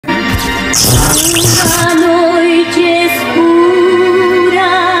Una noche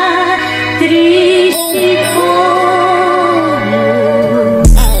oscura, triste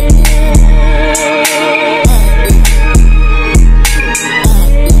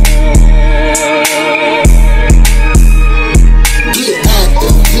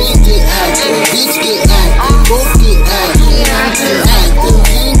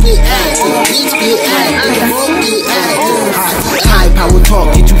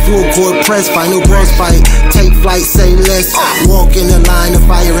for press, final boss fight, take flight, say less, walk in the line of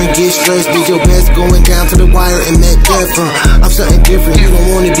fire and get stressed, did your best going down to the wire and met death. I'm something different, you don't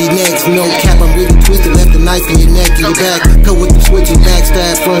wanna be next, no cap, I'm really twisted, left the knife in your neck, in your back, cut with the switches,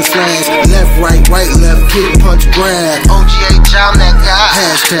 backstab, front slash, left, right, left, kick, punch, grab, OGA, I'm that guy,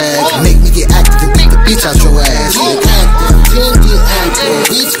 hashtag, make me get active and beat the bitch out your ass, get active, team get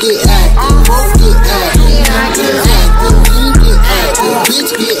active, bitch get active, both get active, get active, team get active,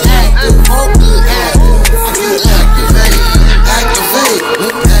 bitch get active, both get active, activate, activate,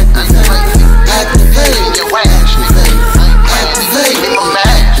 activate, your ass, activate,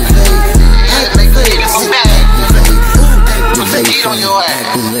 activate on your ass.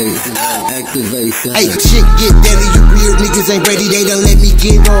 Hey, shit get deadly, you weird niggas ain't ready, they done let me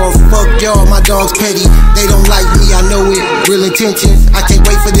get off. Fuck y'all, my dog's petty, they don't like me, I know it. Real intentions, I can't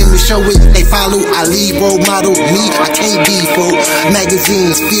wait for them to show it. They follow, I lead, role model, me, I can't be folk.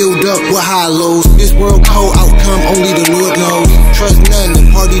 Magazines filled up with high lows. This world cold outcome, only the Lord knows. Trust none, the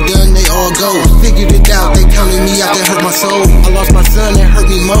party done, they all go. Figured it out, they counted me out, that hurt my soul. I lost my son, that hurt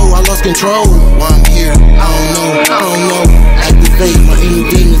me more, I lost control. Why I'm here, I don't know. Activate my inner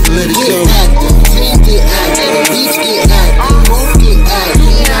demons, let it go. Get active, team get active, bitch get active, both get active,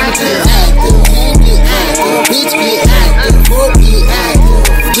 get active, team get active, bitch get active, both get active,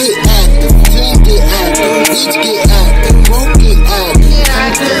 get active, team get active, bitch get active, both get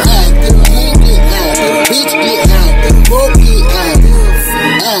active, team get active, bitch get active, both get active.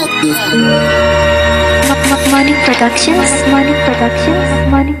 Money Productions, Money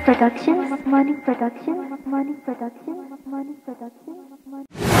Productions, Money Productions, Money Productions, Money Productions, Money Productions.